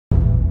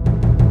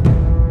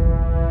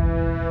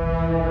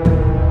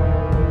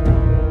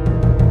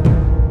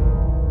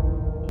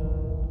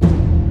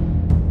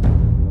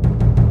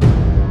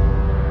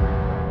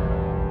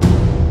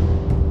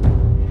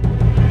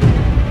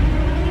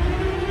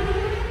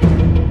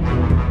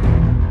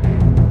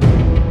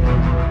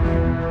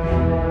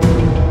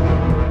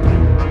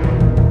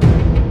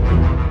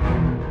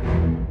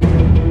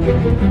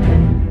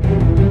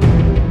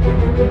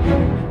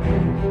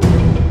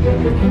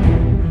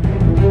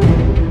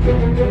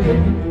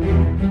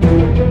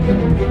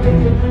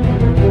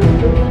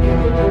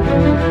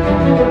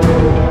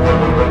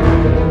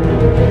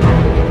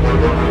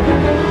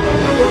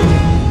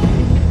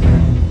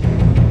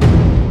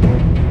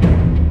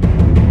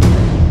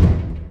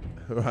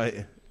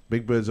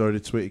Big Bird's already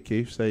tweeted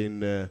Keith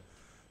saying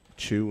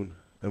tune.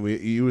 And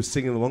you were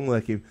singing along there,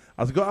 Keith.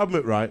 I've got to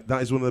admit, right,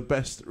 that is one of the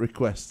best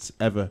requests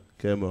ever,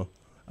 Kirmond.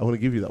 I want to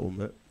give you that one,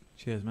 mate.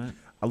 Cheers, mate.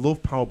 I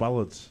love power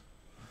ballads.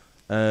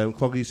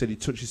 Clogger, you said you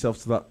touched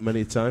yourself to that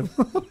many a time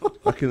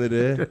back in the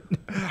day.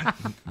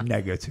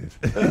 Negative.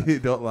 You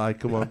don't lie,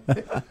 come on.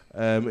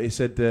 He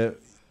said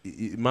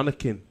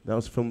Mannequin. That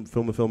was film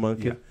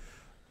Mannequin. Yeah.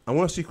 I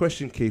want to ask you a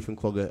question, Keith and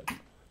Clogger,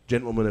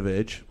 gentlemen of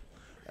age.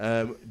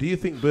 Do you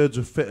think birds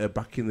were fitter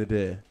back in the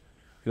day?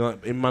 You know,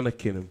 like in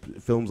Mannequin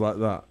and films like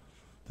that,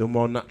 they're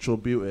more natural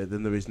beauty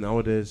than there is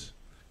nowadays.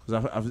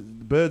 Because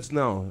birds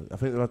now, I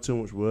think they've had too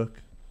much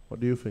work. What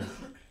do you think?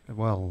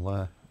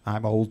 Well,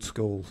 I'm old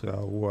school,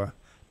 so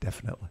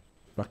definitely.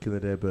 Back in the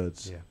day,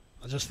 birds. Yeah.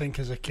 I just think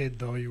as a kid,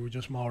 though, you were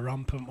just more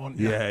rampant, weren't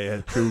you?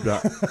 Yeah, true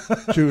that.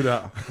 True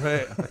that.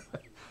 Right.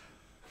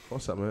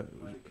 What's that, mate?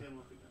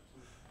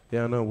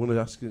 Yeah, I know. I want to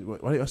ask you. Why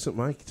don't you ask that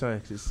Mikey Ty?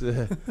 Cause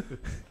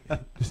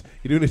it's,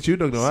 you're doing a tune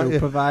dog now, aren't you?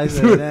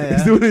 Supervisor.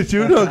 He's doing a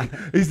tune dog.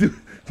 Do you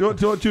know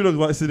what tune dog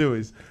likes to do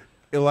is?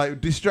 He'll like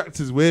distract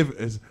us, wave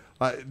at us,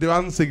 like do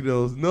hand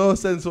signals, no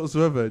sense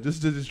whatsoever,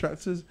 just to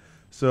distract us.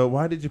 So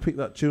why did you pick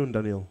that tune,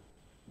 Daniel?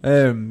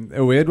 A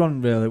weird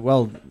one, really.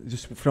 Well,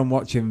 just from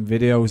watching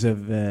videos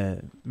of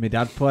my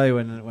dad play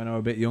when I was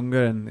a bit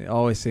younger, and it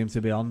always seemed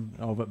to be on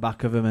over at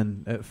back of him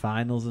and at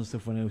finals and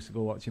stuff when I used to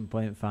go watch him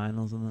play at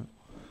finals and that.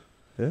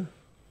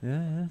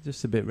 Yeah,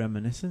 just a bit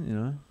reminiscent, you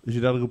know. Is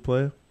your dad a good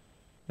player?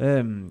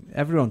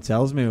 Everyone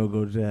tells me he was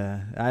good.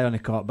 I only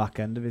caught back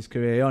end of his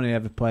career. He only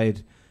ever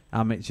played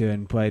amateur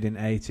and played in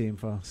A team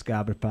for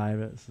Scarborough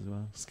Pirates as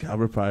well.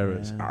 Scarborough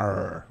Pirates. Yeah.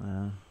 Arr.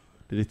 Yeah.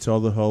 Did he tour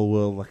the whole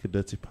world like a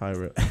dirty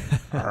pirate?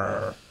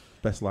 Arr.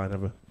 Best line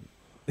ever.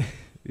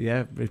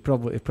 Yeah, he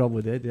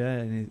probably did.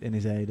 Yeah, in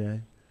his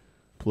heyday.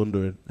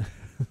 Plundering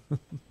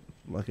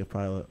like a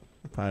pilot.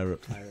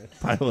 Pilot.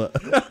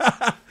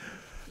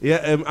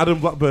 Yeah,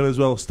 Adam Blackburn as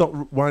well. Stop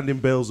winding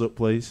Bales up,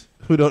 please.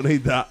 We don't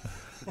need that.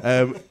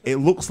 It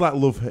looks like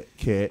love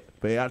Kate,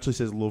 but it actually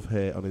says love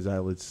hate on his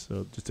eyelids.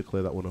 So just to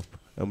clear that one up.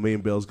 And me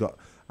and Bales got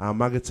our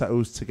MAGA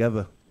tattoos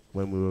together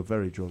when we were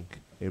very drunk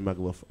in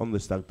Magaluf on the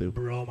stag do.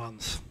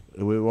 Bromance.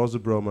 It was a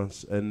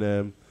bromance,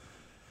 and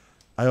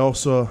I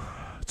also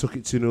took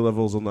it to new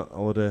levels on that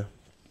holiday.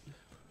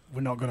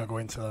 We're not going to go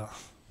into that.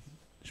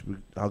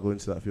 I'll go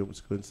into that if you want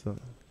me to go into that.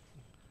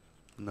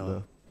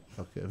 No.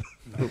 Okay,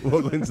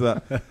 we'll go into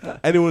that.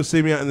 Anyone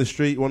see me out in the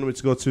street, want me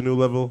to go to a new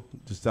level,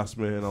 just ask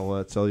me and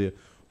I'll tell you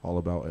all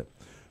about it.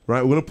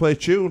 Right, we're going to play a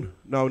tune.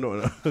 No. I'm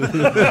going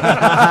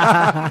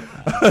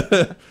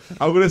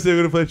to say we're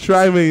going to play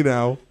Try Me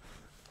now.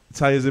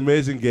 Tyre's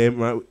amazing game.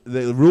 Right,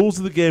 the rules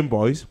of the game,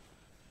 boys.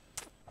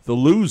 The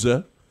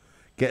loser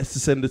gets to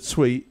send a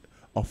tweet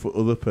off of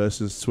other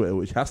person's Twitter,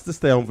 which has to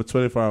stay on for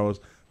 24 hours,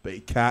 but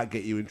it can't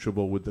get you in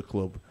trouble with the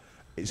club.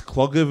 It's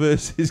Clogger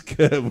versus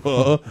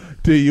Kirmond.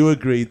 Do you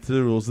agree to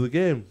the rules of the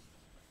game?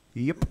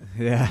 Yep.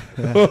 Yeah.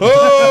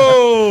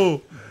 Oh!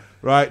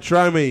 Right,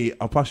 Try Me.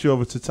 I'll pass you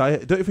over to Tyre.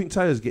 Don't you think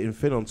Tyre's getting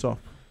thin on top?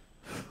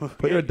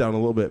 Put your head down a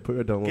little bit.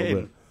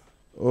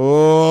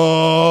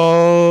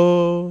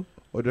 Oh!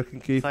 What do you reckon,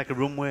 Keith? It's like a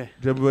runway.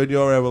 Do you remember when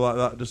your hair were like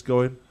that, just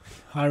going?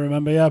 I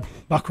remember, yeah,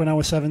 back when I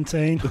was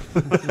 17.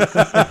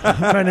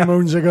 Many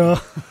moons ago.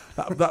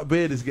 That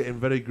beard is getting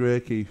very grey,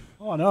 Keith.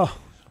 Oh, no.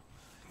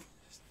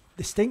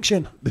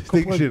 Distinction.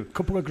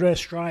 Couple of grey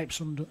stripes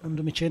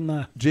under my chin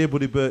there. J.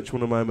 Buddy Birch,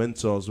 one of my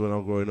mentors when I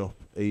was growing up,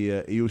 he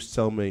used to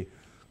tell me,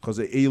 because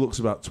he looks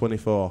about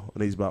 24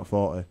 and he's about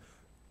 40,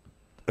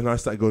 and I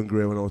started going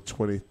grey when I was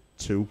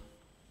 22.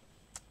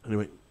 And he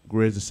went,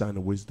 grey's a sign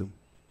of wisdom.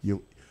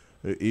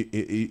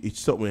 He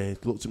stopped me, he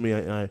looked at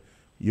me,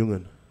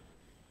 young'un,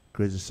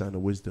 grey's a sign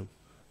of wisdom.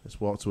 Just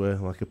walked away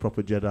like a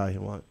proper Jedi.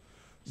 I'm like,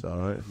 it's all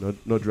right,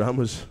 no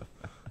dramas.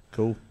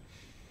 Cool.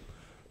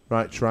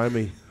 Right, Try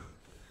Me.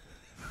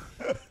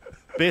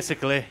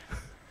 Basically,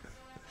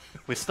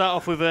 we start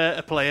off with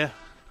a player.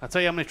 I'll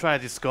tell you how many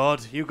tries he scored.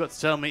 You've got to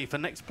tell me if the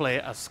next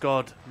player has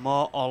scored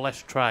more or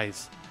less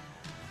tries.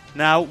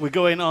 Now, we're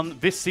going on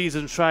this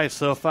season's tries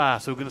so far.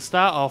 So we're going to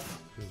start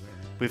off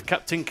with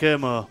Captain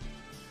Kirmond.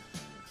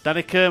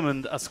 Danny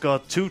Kirmond has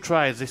scored 2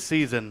 tries this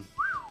season.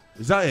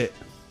 Is that it?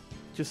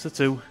 Just the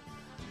 2.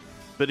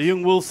 But the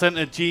young Wolves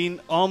centre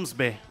Gene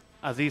Ormsby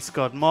has he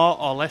scored more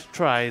or less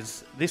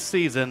tries this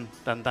season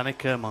than Danny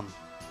Kirmond.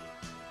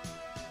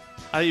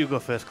 How do you go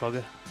first,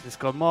 Clogger? He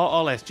scored more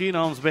or less. Gene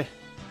Ormsby.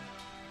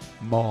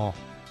 More.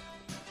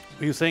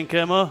 Were you saying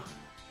Kirmond?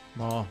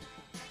 More.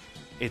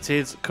 It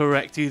is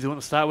correct. Easy one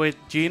to start with.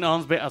 Gene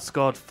Ormsby has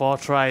scored 4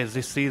 tries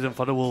this season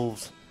for the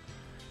Wolves.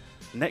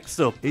 Next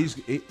up. He's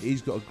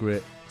got a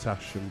great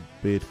tash and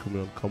beard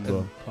coming on combo.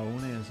 And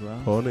pony as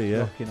well. Pony,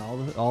 yeah. Rocking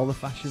all the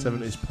fashions.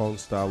 70s porn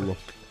style look.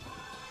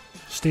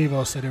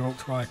 Steve-O said he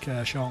looked like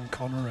Sean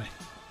Connery.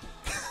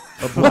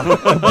 A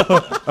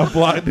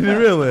black, did he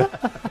really?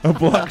 A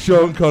black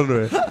Sean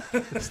Connery.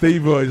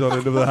 Steve-O is on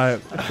another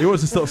hype. He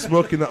wants to stop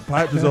smoking that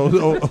pipe as old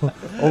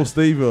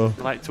Steve-O.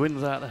 Like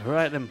twins, aren't they?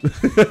 Right then.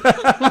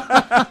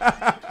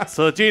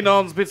 So Gene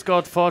Ormsby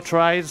scored 4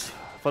 tries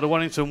for the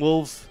Wellington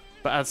Wolves.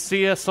 But as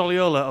Sia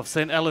Soliola of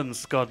St Helens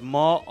scored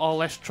more or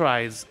less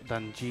tries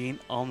than Gene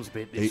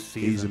Ormsby this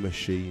season. He's a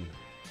machine.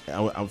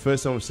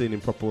 First time I've seen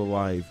him properly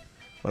live,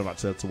 when I've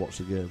actually had to watch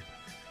the game,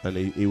 and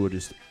he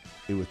was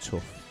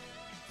tough.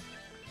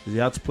 Is he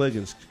hard to play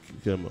against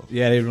Kirmond?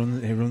 Yeah, he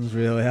runs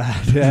really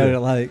hard. Yeah,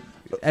 like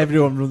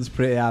everyone runs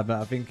pretty hard,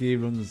 but I think he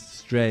runs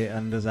straight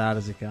and as hard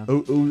as he can.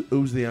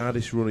 Who's the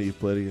hardest runner you've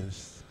played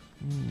against?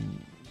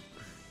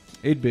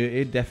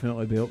 He'd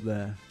definitely be up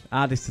there.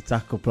 Hardest to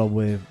tackle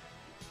probably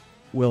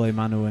Willie,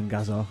 Manu and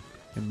Gazok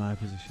in my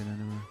position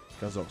anyway.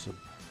 Gazok's a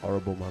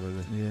horrible man,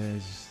 isn't he? Yeah,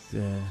 he's just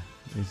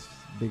he's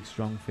a big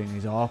strong thing.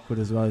 He's awkward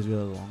as well. He's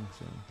really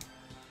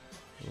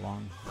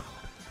long,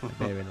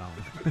 very long.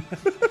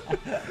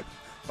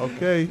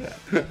 Okay,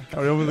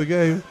 carry on with the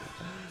game.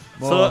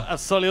 So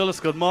as Soliola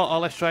scored more or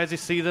less tries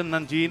this season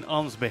than Gene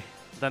Ormsby.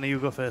 Danny, you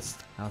go first.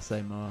 I'll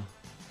say more.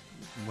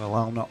 Well,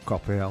 I'll not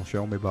copy. I'll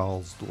show my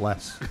balls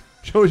less.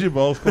 Show us your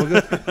balls,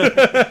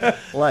 Clugger.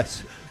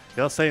 Less.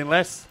 You're saying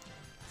less?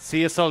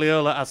 Sia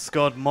Soliola has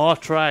scored more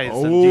tries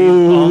than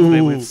Gene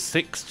Ormsby with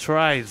 6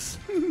 tries.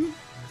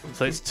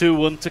 So it's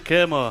 2-1 to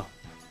Kirmond.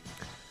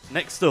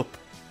 Next up,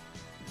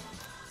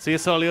 Sia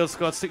Soliola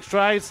scored 6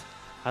 tries.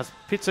 Has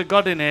Peter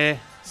Godinay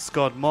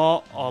scored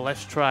more or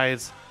less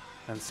tries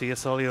than Sia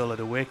Soliola,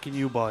 the Waking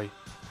You boy?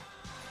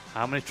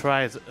 How many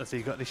tries has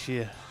he got this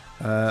year?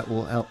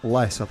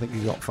 Less. I think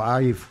he's got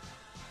 5.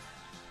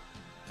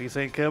 Are you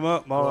saying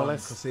Kirmond, more or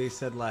less? Because he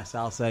said less,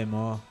 I'll say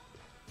more.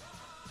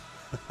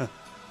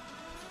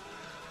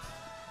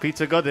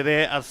 Peter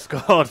Godinay has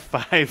scored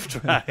 5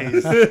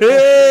 tries.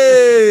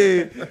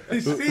 Hey!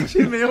 He's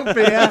teaching me up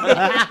here.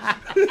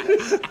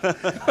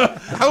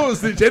 I won't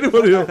stitch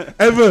anybody up,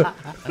 ever.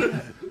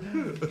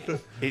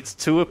 It's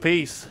 2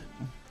 apiece.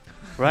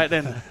 Right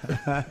then.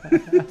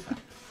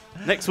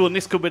 Next one,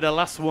 this could be the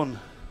last one.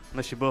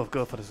 Unless you both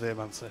go for the same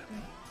answer.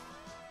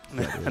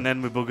 And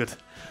then we're buggered.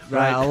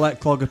 Right, I'll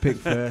let Clogger pick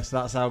first.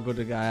 That's how good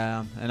a guy I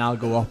am. And I'll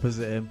go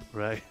opposite him.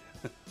 Right.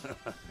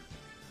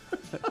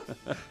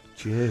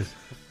 Cheers.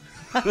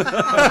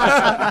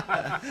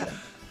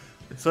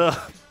 So,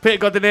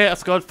 Peter Godinay has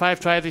scored 5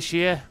 tries this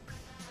year.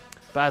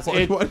 But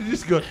as What did you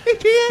just go?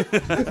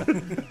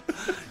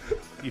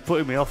 You're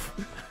putting me off.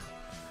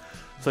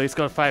 So he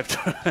scored 5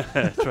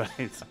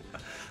 tries.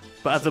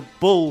 But as the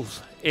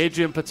Bulls,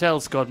 Adrian Patel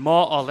scored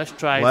more or less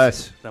tries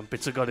Less. than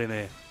Peter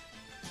Godinay.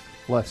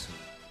 Less.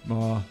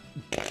 More.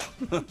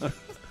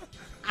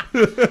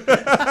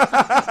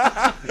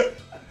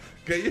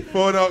 Get your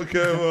phone out,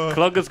 Kirmond.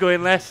 Clogger's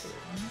going less.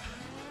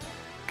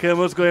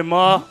 Kirmond's going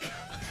more.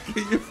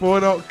 Get your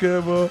phone out,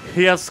 Kirmond.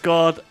 He has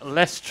scored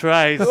less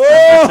tries than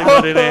Peter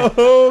Godinay.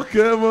 Oh,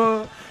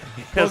 Kirmond.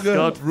 He has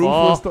scored 4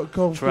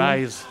 Ruthless.com.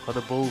 tries for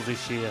the Bulls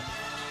this year.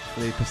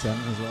 3%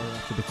 as well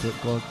after the quick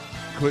Clog.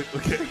 Quick,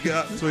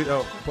 get that tweet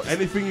out. Put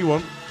anything you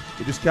want.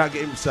 You just can't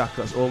get him sacked.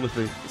 That's the only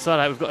thing. It's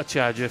alright, we've got a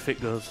charger if it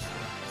goes.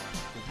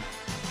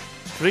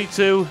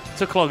 3-2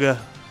 to Clogger.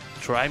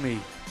 Try me.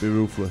 Be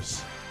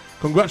ruthless.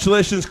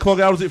 Congratulations, Clog.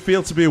 How does it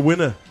feel to be a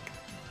winner?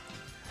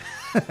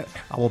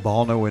 I was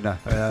born a winner.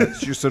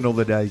 It's just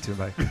another day to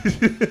me.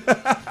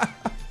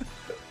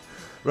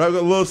 Right, we've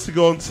got loads to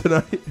go on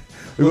tonight.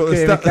 We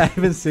can't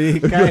even see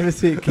it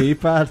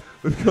keypad.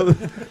 We've got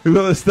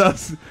the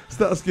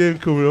stats game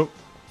coming up.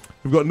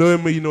 We've got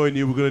Knowing Me, Knowing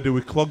You. We're going to do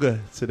with Clogger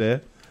today.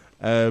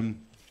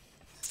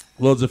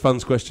 Loads of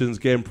fans' questions,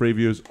 game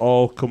previews,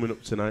 all coming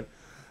up tonight.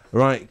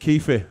 Right,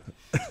 Keefy.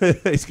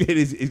 he's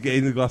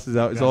getting the glasses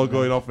out. It's all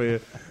going off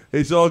here.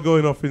 It's all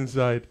going off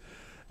inside.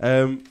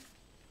 We've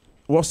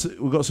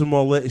got some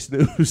more latest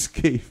news,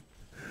 Keith.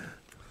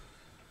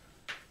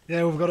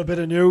 Yeah, we've got a bit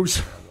of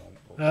news.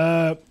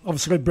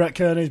 Obviously, Brett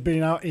Kearney's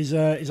been out. He's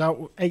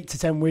out 8 to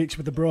 10 weeks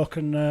with a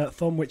broken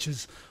thumb, which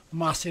is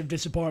massive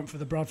disappointment for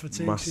the Bradford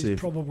team. He's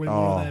probably one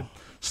of their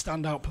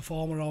standout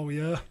performer all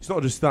year. It's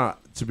not just that.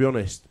 To be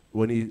honest,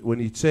 when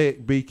you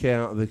take BK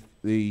out of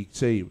the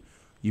team,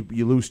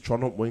 you lose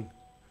Tron up wing.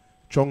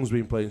 Chong's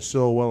been playing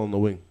so well on the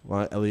wing,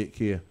 like Elliot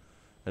Keir,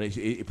 and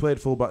he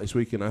played fullback this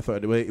weekend. I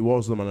thought he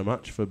was the man of the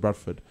match for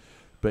Bradford,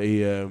 but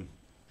it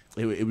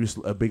was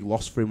a big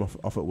loss for him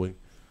off at wing.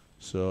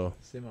 So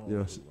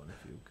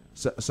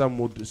Sam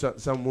Wood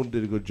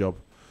did a good job,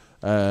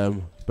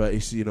 but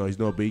he's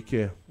no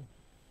BK.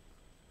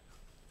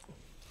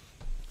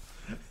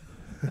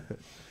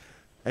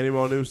 Any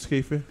more news,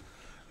 Keefe?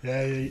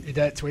 Yeah, he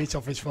did tweet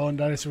off his phone,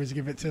 Danny, so he's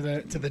give it to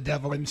the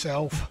devil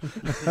himself.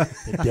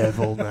 The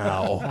devil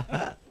now.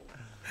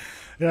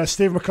 Yeah,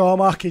 Steve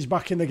McCormack is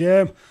back in the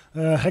game.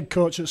 Head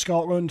coach at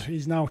Scotland.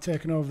 He's now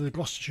taken over the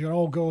Gloucestershire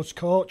All Goals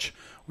coach,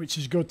 which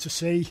is good to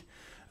see.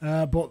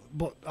 But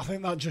I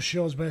think that just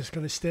shows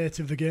basically the state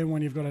of the game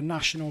when you've got a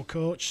national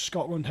coach,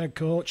 Scotland head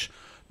coach,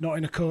 not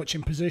in a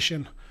coaching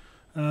position.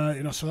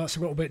 So that's a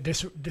little bit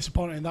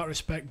disappointing in that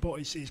respect. But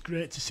it's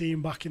great to see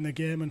him back in the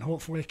game, and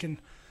hopefully he can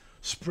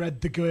spread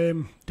the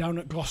game down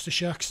at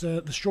Gloucestershire, because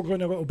they're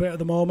struggling a little bit at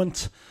the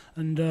moment,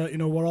 and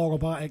we're all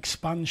about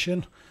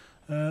expansion.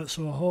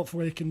 So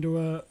hopefully he can do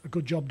a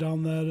good job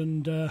down there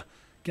and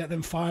get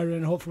them firing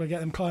and hopefully get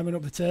them climbing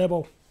up the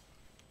table.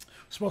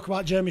 Spoke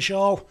about Jamie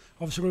Shaw,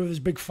 obviously with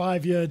his big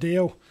 5-year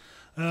deal.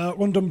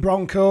 London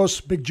Broncos,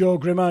 Big Joe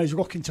Grimmer, he's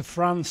looking to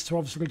France to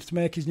obviously to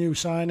make his new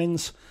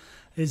signings.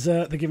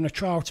 They're giving a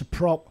trial to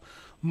prop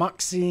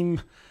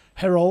Maxime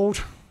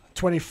Herold,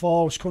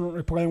 24, is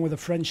currently playing with a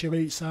French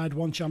elite side,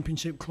 one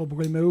championship club,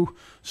 Limoux.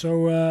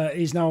 So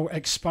he's now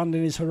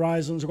expanding his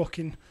horizons,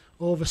 looking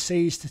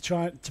overseas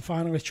to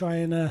finally try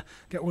and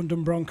get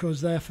London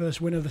Broncos their first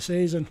win of the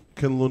season.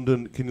 Can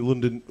London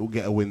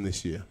get a win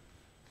this year?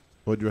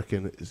 What do you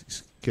reckon?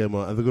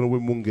 Kirmond, are they going to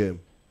win one game?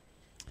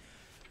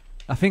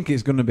 I think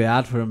it's going to be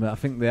hard for them, but I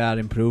think they are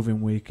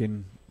improving week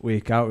in,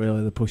 week out,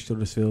 really. They pushed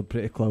Huddersfield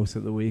pretty close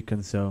at the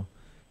weekend, so,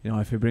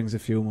 if he brings a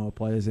few more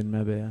players in,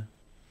 maybe, yeah.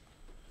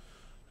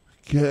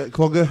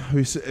 Clogger,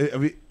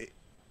 have you,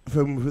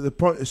 from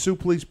the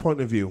Super League's point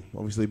of view,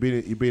 obviously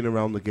you've been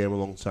around the game a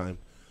long time.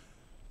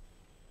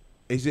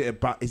 Is it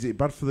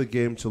bad for the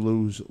game to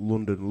lose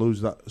London,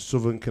 lose that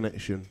southern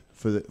connection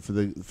for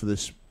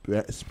the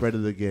spread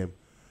of the game?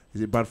 Is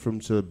it bad for them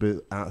to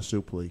be out of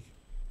Super League?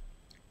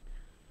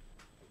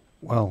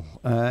 Well,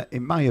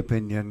 in my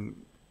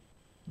opinion,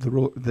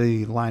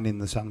 the line in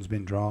the sand's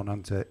been drawn,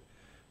 hasn't it?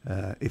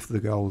 If they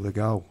go, they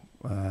go.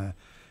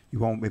 You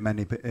won't be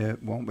many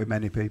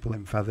people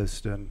in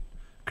Featherstone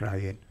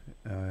crying,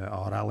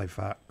 or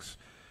Halifax,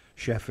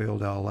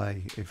 Sheffield, LA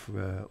if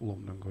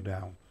London go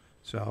down.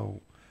 So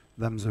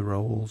them's the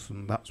rules,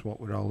 and that's what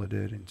we're all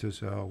adhering to.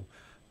 So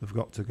they've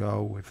got to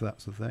go if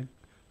that's the thing.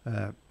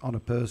 On a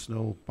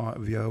personal point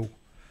of view,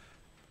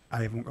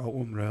 I haven't got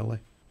one really.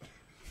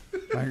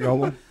 I ain't got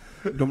one.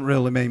 Don't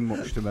really mean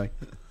much to me.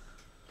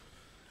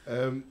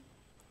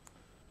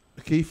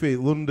 Keithy,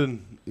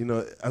 London,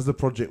 as the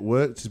project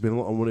worked, there's been a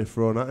lot of money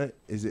thrown at it.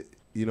 Is it,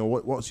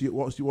 what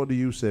do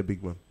you say,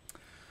 big man?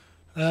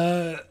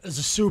 As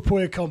a Super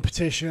League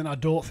competition, I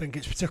don't think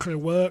it's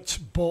particularly worked,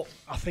 but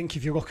I think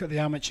if you look at the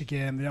amateur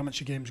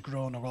game's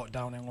grown a lot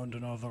down in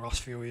London over the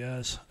last few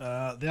years.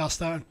 They are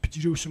starting to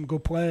produce some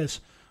good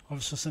players.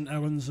 Obviously, St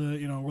Helens,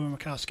 William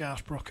McCarthy,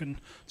 Scarsbrook, and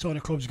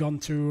Tony Club's gone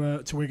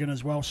to Wigan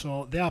as well,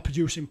 so they are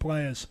producing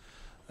players.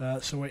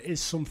 So it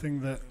is something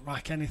that,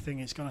 like anything,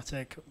 it's going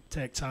to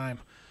take time.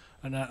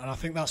 And I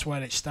think that's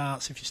where it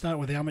starts. If you start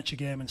with the amateur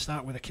game and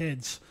start with the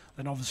kids,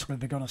 then obviously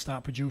they're going to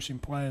start producing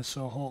players.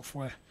 So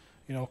hopefully,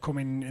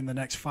 coming in the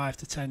next 5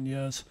 to 10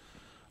 years,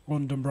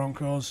 London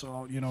Broncos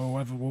or,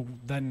 whoever will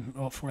then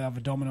hopefully have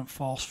a dominant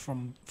force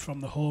from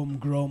the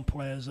homegrown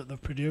players that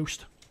they've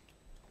produced.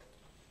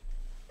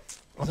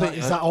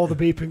 Is that all the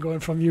beeping going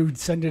from you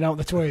sending out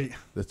the tweet?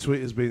 The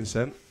tweet has been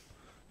sent.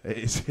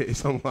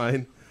 It's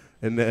online.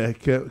 And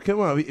come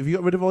on, have you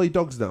got rid of all your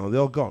dogs now? Are they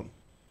all gone?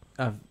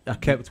 I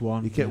kept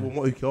one. You kept one.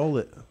 What do you call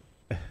it?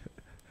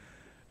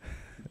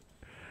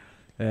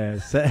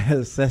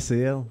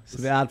 Cecile. It's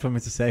a bit hard for me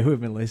to say with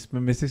my list.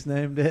 My missus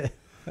named it.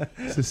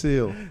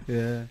 Cecile.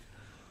 Yeah.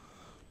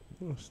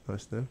 Oh, that's a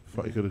nice name.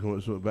 Thought you could have come up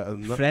with something better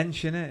than that.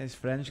 French, innit? It's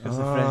French because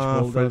the French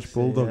Bulldogs. French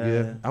Bulldog,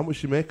 yeah. How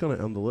much you make on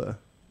it on the litter?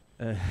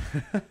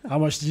 How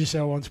much did you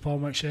sell one to Paul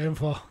McShane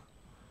for?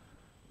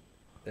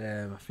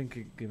 I think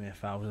he'd give me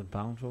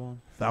 £1,000 for one.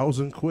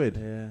 £1,000?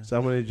 Yeah.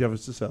 So how many did you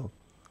have to sell?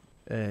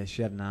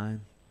 She had 9.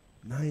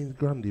 9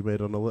 grand you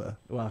made on a litter?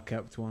 Well, I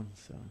kept one,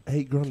 so...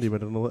 8 grand you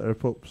made on a litter of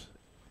pups?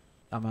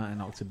 I might have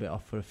knocked a bit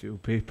off for a few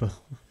people.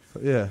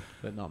 Yeah.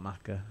 But not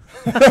Macca.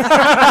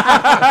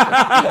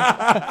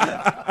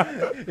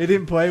 He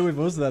didn't play with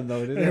us then,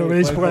 though, did he?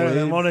 He's playing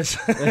them, honest.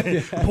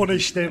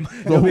 Punished him.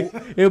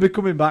 He'll be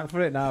coming back for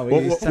it now.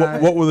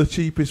 What were the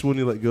cheapest one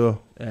you let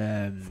go?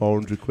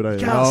 400 quid. I heard.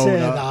 Can't say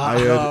that.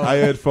 I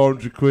heard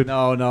 400 quid.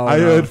 No. I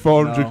heard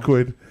 400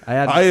 quid.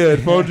 I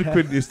heard 400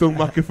 quid and you stung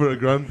Macca for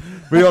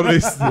 $1,000. Be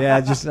honest. Yeah,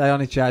 I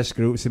only charged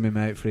Scroops and my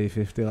mate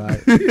 350.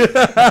 Like.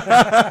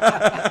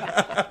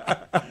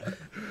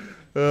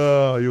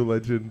 Oh, you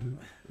legend.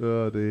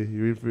 Oh, dear.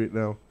 You're in for it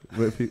now.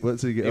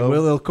 Let's see you get home.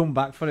 He'll come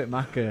back for it,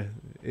 Macca.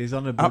 He's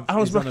on a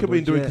how's Macca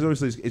been doing? Because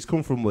obviously it's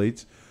come from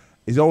Leeds.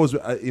 He's always,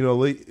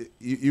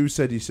 you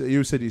said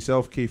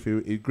yourself, Keith,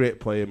 he's a great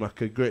player,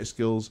 Macca, great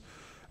skills,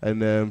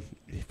 and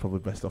he's probably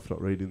best off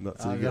not reading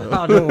that.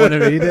 I don't want to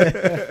read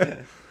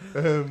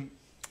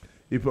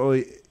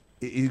it.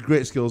 He's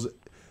great skills.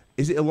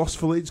 Is it a loss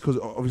for Leeds? Because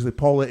obviously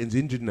Paul Layton's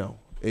injured now.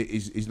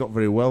 He's not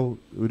very well.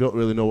 We don't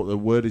really know what the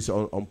word is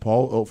on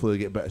Paul. Hopefully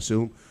he'll get better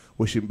soon.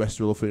 Wish him best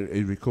of luck in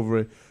his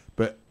recovery.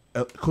 But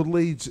could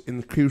Leeds in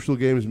the crucial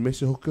games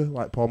miss a hooker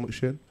like Paul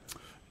McShane?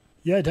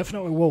 Yeah,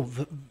 definitely will.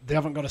 They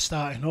haven't got a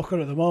starting hooker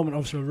at the moment.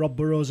 Obviously, Rob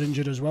Burrow's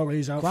injured as well.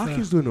 He's out.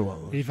 Clarkie's doing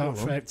well. He's out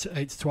for 8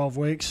 to 12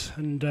 weeks,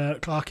 and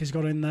Clarkie's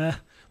got in there.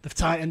 They've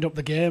tightened up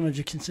the game, as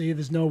you can see.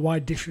 There's no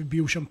wide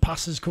distribution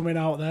passes coming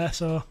out there.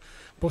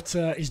 But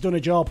he's done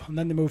a job. And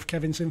then they moved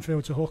Kevin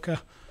Sinfield to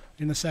hooker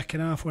in the second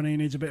half when he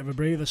needs a bit of a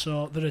breather.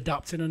 So they're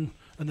adapting and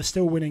they're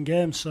still winning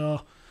games.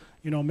 So,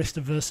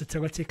 Mr.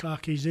 Versatility,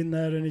 Clarkie's in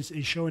there and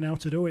he's showing how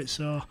to do it.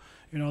 So,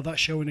 that's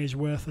showing his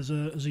worth as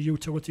a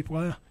utility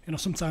player.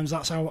 Sometimes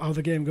that's how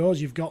the game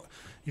goes. You've got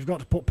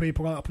to put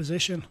people out of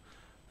position,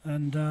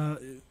 and they're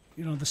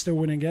still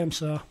winning games.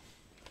 So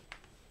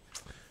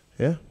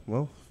Yeah,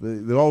 well,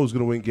 they're always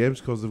going to win games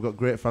because they've got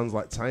great fans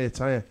like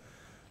Tyre.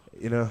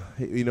 You know,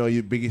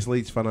 your biggest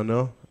Leeds fan I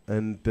know.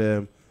 And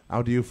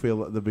how do you feel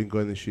that they've been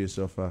going this year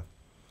so far?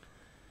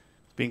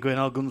 It's been going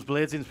all guns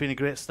blazing. It's been a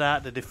great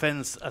start. The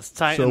defence has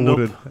tightened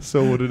up.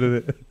 So wooden,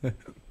 isn't it?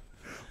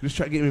 Just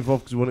try to get him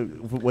involved because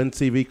when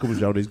TV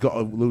comes round, he's got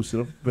to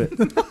loosen up a bit.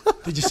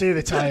 Did you see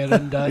the Tyre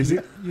and Is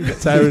it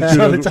Tyre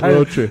and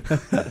road trip?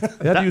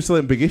 They had you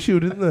selling Big Issue,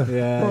 didn't they?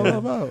 Yeah. What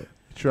about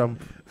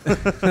Tramp?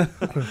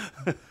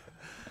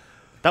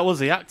 That was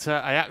the actor.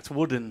 I act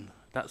wooden.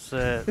 That's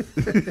it's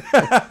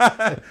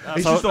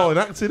just all an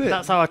act, isn't it?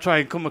 That's how I try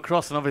and come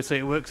across, and obviously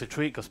it works a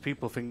treat because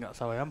people think that's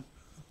how I am.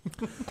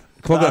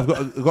 Clogger,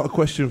 I've got a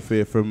question for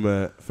you from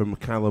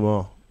Kyler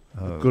Moore,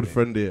 a good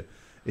friend here.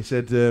 He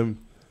said,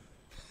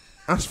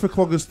 ask for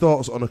Clogger's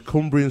thoughts on a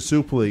Cumbrian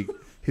Super League,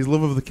 his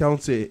love of the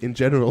county in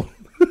general.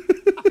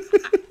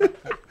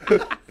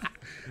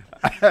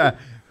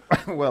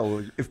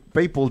 Well, if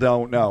people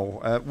don't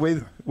know,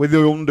 with the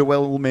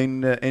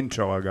underwhelming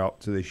intro I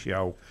got to this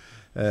show,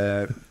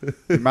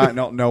 you might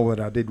not know that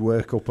I did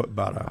work up at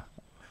Barra,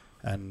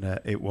 and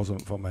it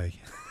wasn't for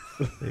me.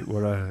 It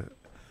were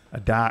a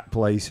dark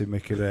place in my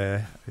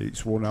career.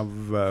 It's one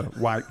I've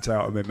wiped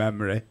out of my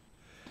memory.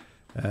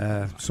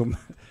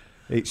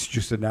 It's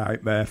just a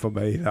nightmare for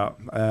me. That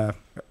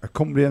a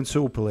Cumbrian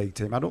Super League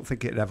team, I don't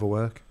think it'd ever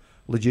work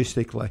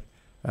logistically.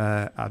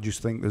 I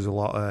just think there's a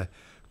lot of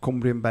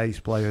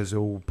Cumbrian-based players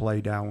who play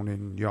down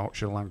in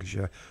Yorkshire,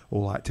 Lancashire, who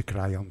like to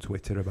cry on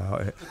Twitter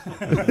about it.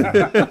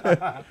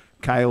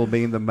 Kyle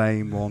being the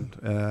main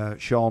one,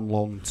 Sean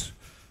Lunt,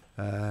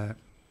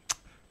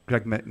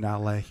 Greg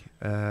McNally,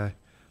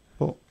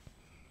 but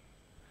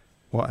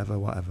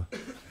whatever.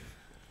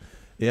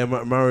 Yeah,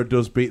 Mara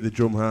does beat the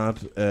drum hard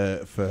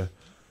for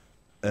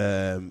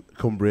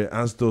Cumbria,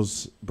 as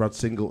does Brad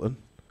Singleton.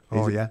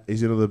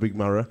 He's another big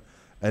Mara.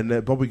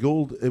 And Bobby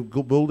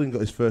Goulding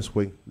got his first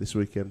wing this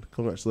weekend.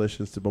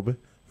 Congratulations to Bobby,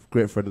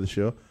 great friend of the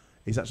show.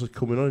 He's actually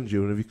coming on in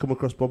June. Have you come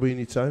across Bobby in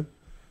your time?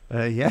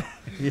 Yeah.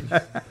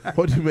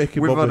 What do you make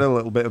of We've Bobby? had a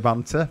little bit of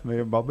banter, me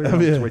and Bobby, on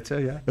Twitter,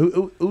 yeah.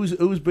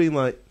 Who's been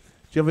like, do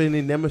you have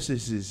any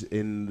nemesis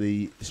in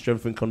the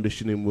strength and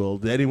conditioning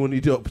world? Anyone you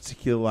don't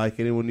particularly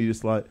like? Anyone you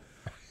just like?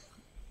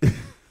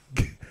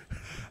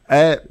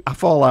 I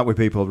fall out with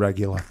people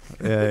regular.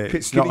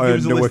 It's not a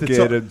new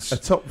occurrence. A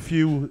top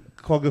few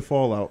Clogger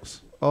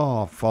fallouts.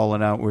 Oh,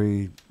 falling out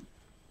with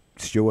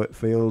Stuart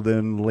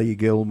Fielden, Lee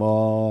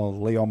Gilmore,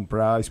 Leon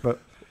Price, but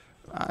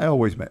I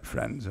always make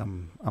friends.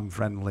 I'm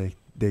friendly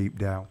deep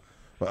down.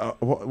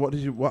 What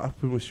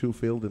happened with Stuart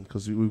Fielden?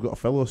 Because we've got a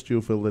fellow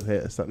Stuart Fielden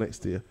hater sat next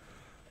to you.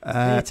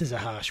 Hate is a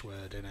harsh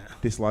word, isn't it?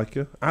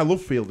 Disliker. I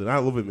love Fielden. I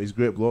love him. He's a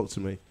great bloke to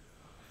me.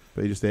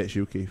 But he just hates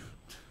you, Keith.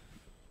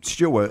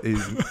 Stuart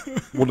is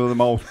one of the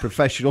most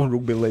professional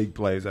rugby league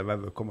players I've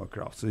ever come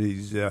across.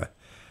 He's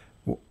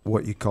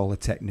what you call a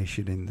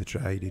technician in the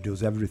trade. He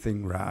does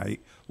everything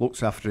right,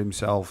 looks after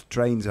himself,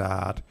 trains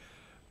hard,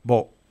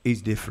 but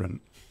he's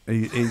different.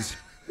 His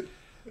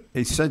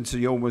sense of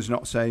humour is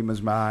not the same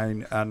as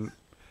mine, and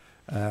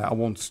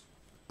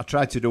I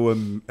tried to do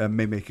a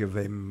mimic of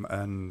him,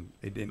 and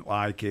he didn't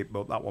like it,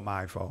 but that was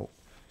my fault.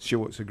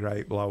 Stuart's a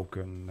great bloke,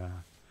 and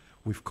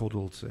we've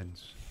cuddled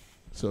since.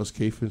 So is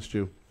Keith and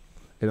Stu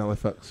in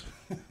Halifax.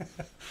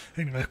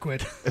 In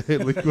liquid.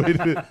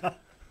 Liquid.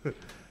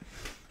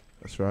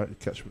 That's right.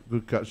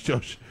 Good catch,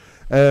 Josh.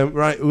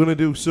 Right, we're going to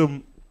do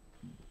some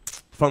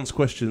fans'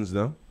 questions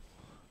now.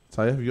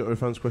 Tyre, have you got your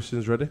fans'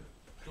 questions ready?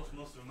 Just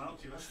most of them out,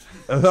 you asked.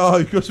 Oh,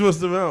 you just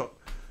must have out.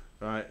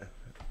 Right.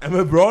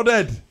 Emma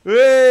Broadhead.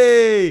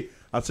 Hey!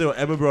 I'll tell you what,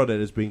 Emma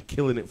Broadhead has been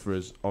killing it for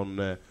us on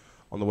the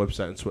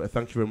website and Twitter.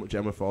 Thank you very much,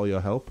 Emma, for all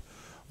your help.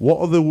 What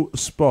other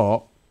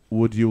sport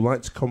would you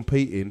like to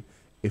compete in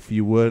if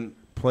you weren't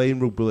playing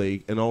rugby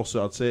league? And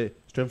also, I'd say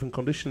strength and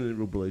conditioning in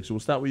rugby league. So we'll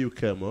start with you,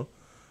 Kirmond.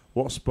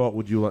 What sport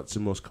would you like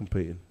to most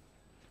compete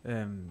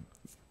in?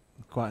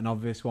 Quite an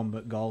obvious one,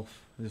 but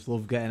golf. I just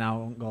love getting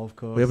out on golf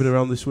course. We having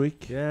around this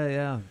week?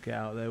 Yeah. Get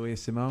out there with you,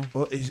 Simo.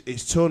 Well,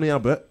 it's Tony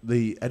Abbott,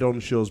 the Head-On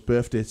Show's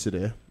birthday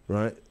today,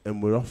 right?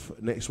 And we're off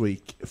next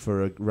week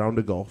for a round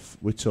of golf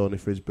with Tony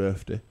for his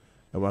birthday.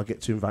 And I'll get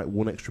to invite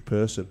one extra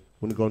person.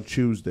 We're going to go on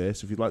Tuesday,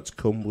 so if you'd like to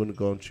come, we're going to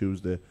go on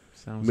Tuesday.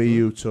 Sounds Me, good.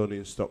 you, Tony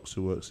and Stocks,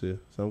 who works here.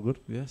 Sound good?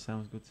 Yeah,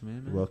 sounds good to me,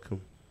 man. You're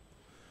welcome.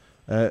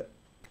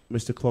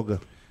 Mr.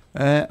 Clogger.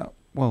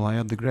 Well, I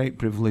had the great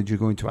privilege of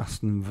going to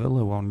Aston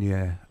Villa one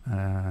year.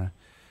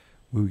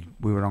 We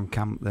were on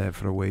camp there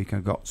for a week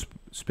and got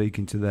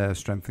speaking to their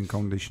strength and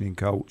conditioning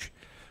coach,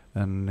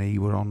 and he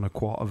were on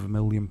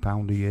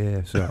 £250,000 a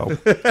year, so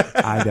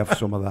I'd have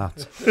some of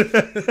that.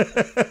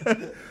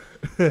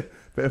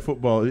 Bit of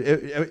football.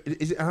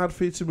 Is it hard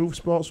for you to move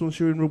sports once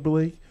you're in rugby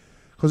league?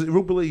 Because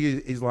rugby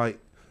league is like,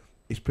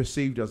 it's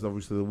perceived as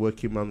obviously the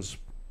working man's,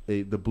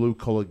 the blue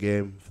collar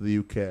game for the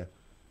UK.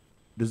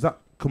 Does that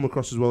come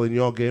across as well in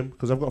your game?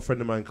 Because I've got a friend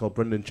of mine called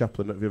Brendan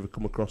Chaplin. Have you ever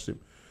come across him?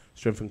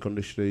 Strength and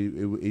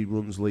conditioning. He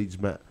runs Leeds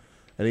Met,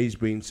 and he's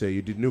been to.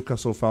 You did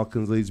Newcastle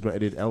Falcons, Leeds Met. He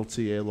did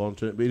LTA long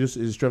term, but he's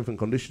a strength and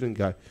conditioning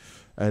guy.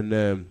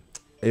 And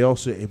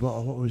he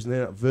bought, what was his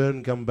name?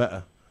 Vern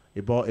Gambetta.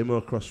 He bought him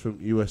across from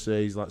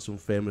USA. He's like some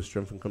famous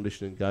strength and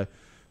conditioning guy.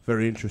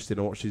 Very interesting.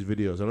 I watched his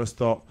videos, and I just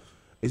thought,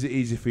 is it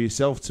easy for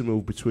yourself to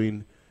move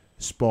between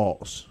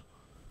sports?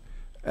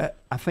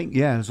 I think,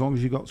 yeah, as long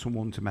as you've got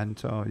someone to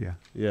mentor you.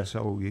 Yeah.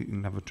 So you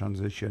can have a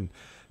transition.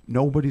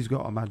 Nobody's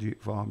got a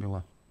magic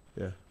formula.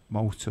 Yeah.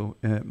 Most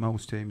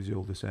teams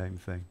do the same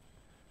thing.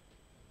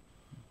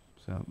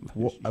 So,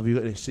 What have you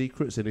got? Any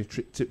secrets? Any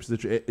tips?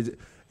 Is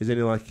there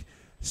any like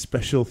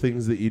special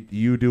things that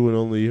you do and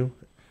only you?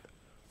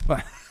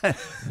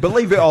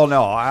 believe it or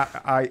not,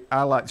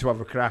 I like to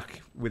have a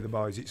crack with the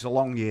boys. It's a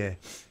long year.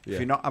 Yeah. If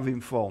you're not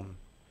having fun,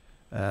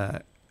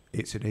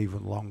 it's an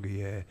even longer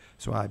year.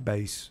 So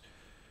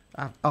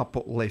I'll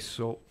put lists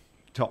up.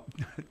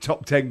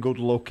 Top 10 good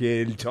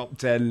looking, top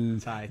 10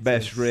 Tightest.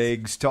 best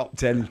rigs, top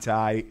 10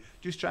 tight.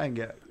 Just try and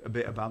get a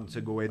bit of banter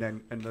going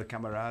and the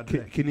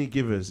camaraderie. Can you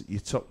give us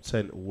your top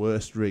 10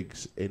 worst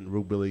rigs in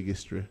rugby league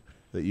history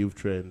that you've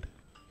trained?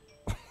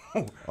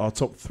 Or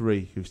top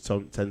 3 if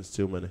 10's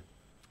too many?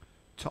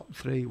 Top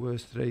 3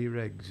 worst 3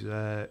 rigs.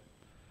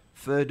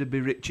 Third would be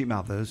Richie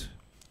Mathers.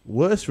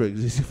 Worst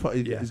rigs? He's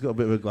got a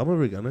bit of a glamour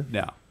rig, hasn't he?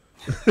 No.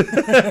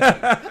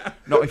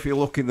 Not if you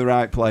look in the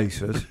right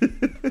places.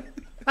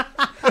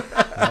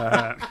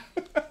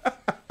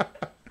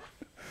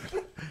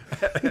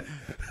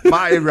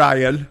 Matty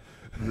Ryan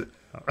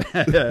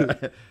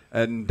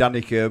and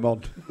Danny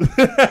Kirmond.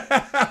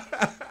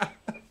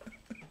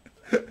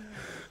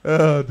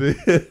 Oh dear.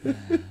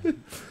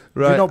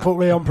 Right. You not put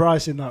Leon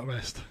Price in that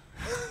list.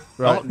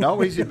 Right. Oh, no,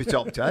 he's in my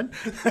top 10.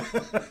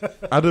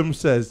 Adam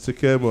says to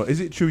Kermo, is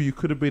it true you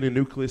could have been a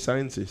nuclear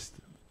scientist?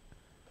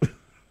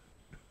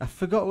 I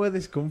forgot where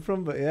this come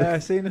from, but yeah, I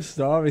seen a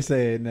story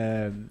saying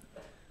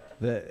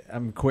that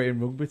I'm quitting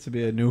rugby to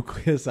be a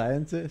nuclear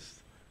scientist.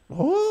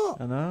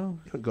 What? I know.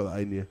 You haven't got that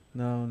in you.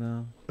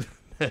 No.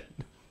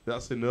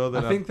 That's a no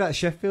then. I think that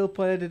Sheffield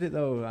player did it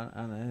though,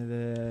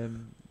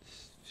 and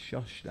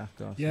Shostak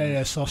or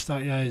Yeah,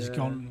 Sostak. Yeah,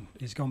 Yeah.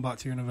 He's gone back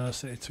to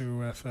university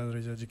to further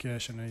his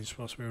education. He's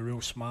supposed to be a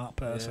real smart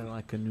person. Yeah,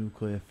 like a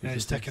nuclear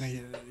physicist. Yeah,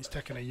 he's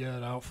taken a year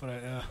out for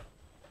it. Yeah.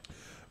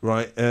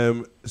 Right.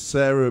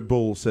 Sarah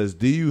Bull says,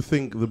 do you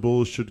think the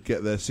Bulls should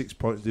get their 6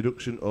 points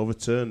deduction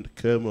overturned?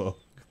 Kermo.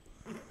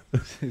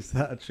 Is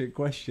that a trick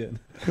question?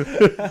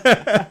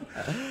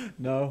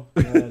 No.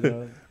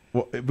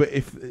 What, but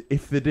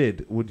if they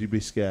did, would you be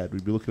scared?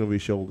 Would you be looking over your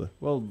shoulder?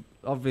 Well,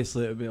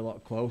 obviously it would be a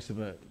lot closer,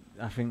 but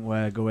I think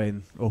we're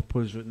going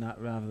upwards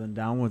rather than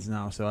downwards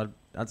now, so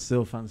I'd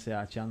still fancy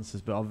our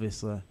chances, but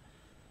obviously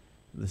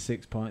the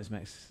 6 points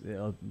makes it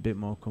a bit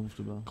more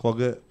comfortable.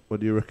 Clogger, what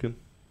do you reckon?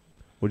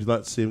 Would you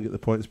like to see him get the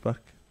points back?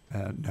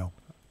 No.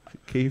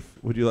 Keith,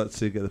 would you like to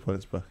see him get the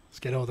points back? Let's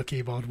get all the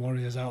keyboard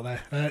warriors out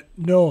there.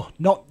 No,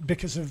 not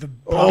because of the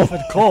Bradford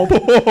club.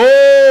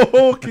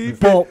 Keith.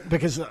 But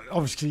because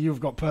obviously you've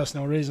got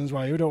personal reasons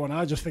why you don't want.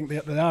 I just think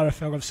the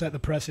RFL have set the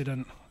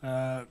precedent.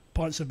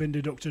 Points have been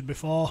deducted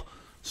before,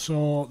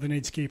 so they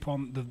need to keep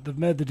on. They've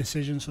made the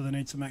decision, so they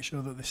need to make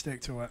sure that they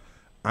stick to it.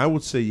 I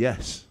would say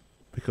yes,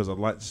 because I'd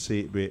like to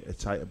see it be a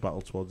tighter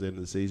battle towards the end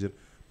of the season.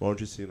 More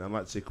interesting. I'd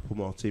like to see a couple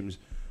more teams.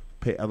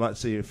 I'd like to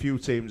see a few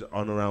teams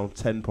on around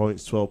 10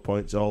 points, 12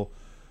 points, all,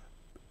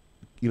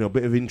 a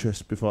bit of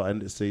interest before the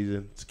end of the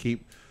season to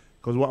keep.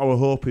 Because what I was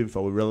hoping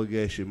for with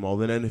relegation more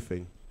than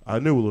anything, I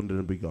knew London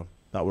would be gone.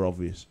 That were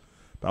obvious.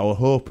 But I was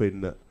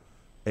hoping that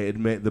it'd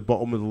make the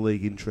bottom of the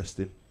league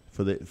interesting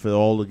for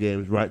all the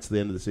games right to the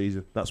end of the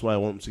season. That's why I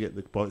want them to get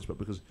the points back,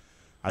 because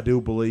I do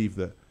believe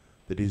that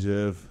they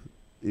deserve.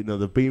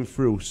 They've been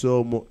through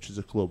so much as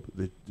a club.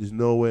 There's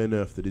no way on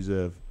earth they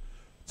deserve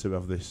to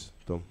have this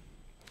done.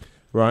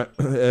 Right,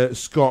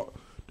 Scott,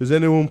 does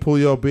anyone pull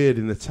your beard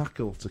in the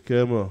tackle to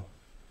Kermo?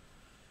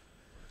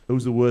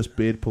 Who's the worst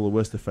beard puller,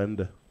 worst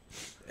offender?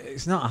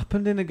 It's not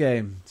happened in a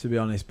game, to be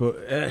honest, but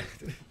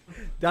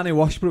Danny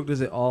Washbrook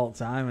does it all the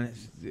time, and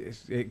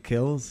it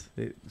kills.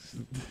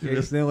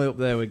 It's nearly up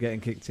there with getting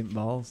kicked in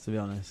balls, to be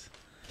honest.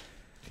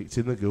 Kicked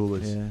in the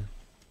goalies. Yeah.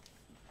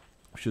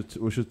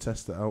 We should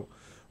test it out.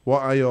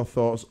 What are your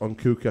thoughts on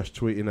Kukash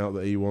tweeting out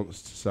that he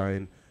wants to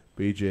sign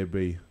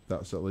BJB?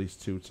 That's at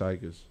least 2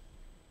 Tigers.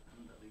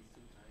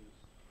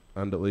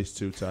 And at least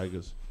 2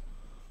 Tigers.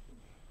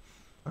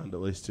 And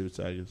at least 2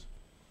 Tigers.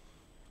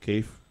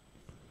 Keith,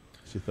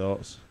 what's your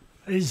thoughts?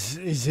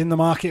 He's in the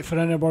market for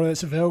anybody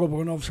that's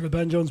available, and obviously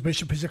Ben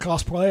Jones-Bishop is a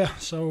class player,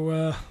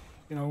 so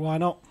why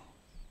not?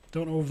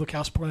 Don't know who the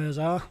class players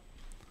are,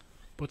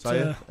 but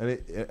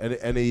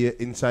any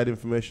inside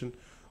information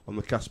on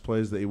the cast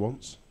players that he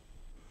wants?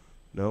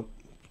 No.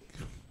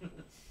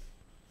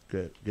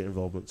 Great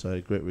involvement,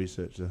 Ty. Great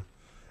research there.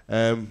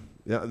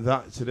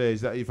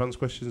 Is that your fans'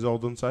 questions all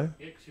done, Ty?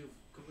 Yeah, 'cause you've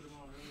covered them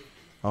all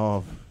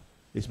already. Oh,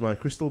 it's my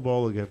crystal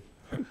ball again.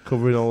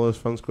 Covering all those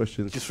fans'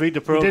 questions. Just read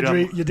the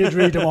programme. You did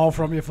read them all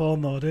from your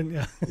phone, though, didn't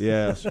you?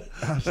 Yeah,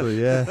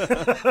 actually, yeah.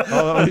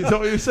 You thought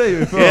what you were saying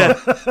before?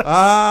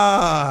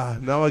 Yeah.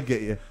 Now I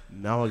get you.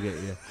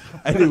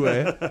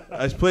 Anyway,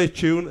 let's play a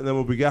tune and then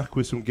we'll be back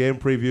with some game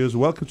previews.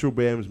 Welcome to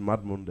BM's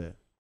Mad Monday.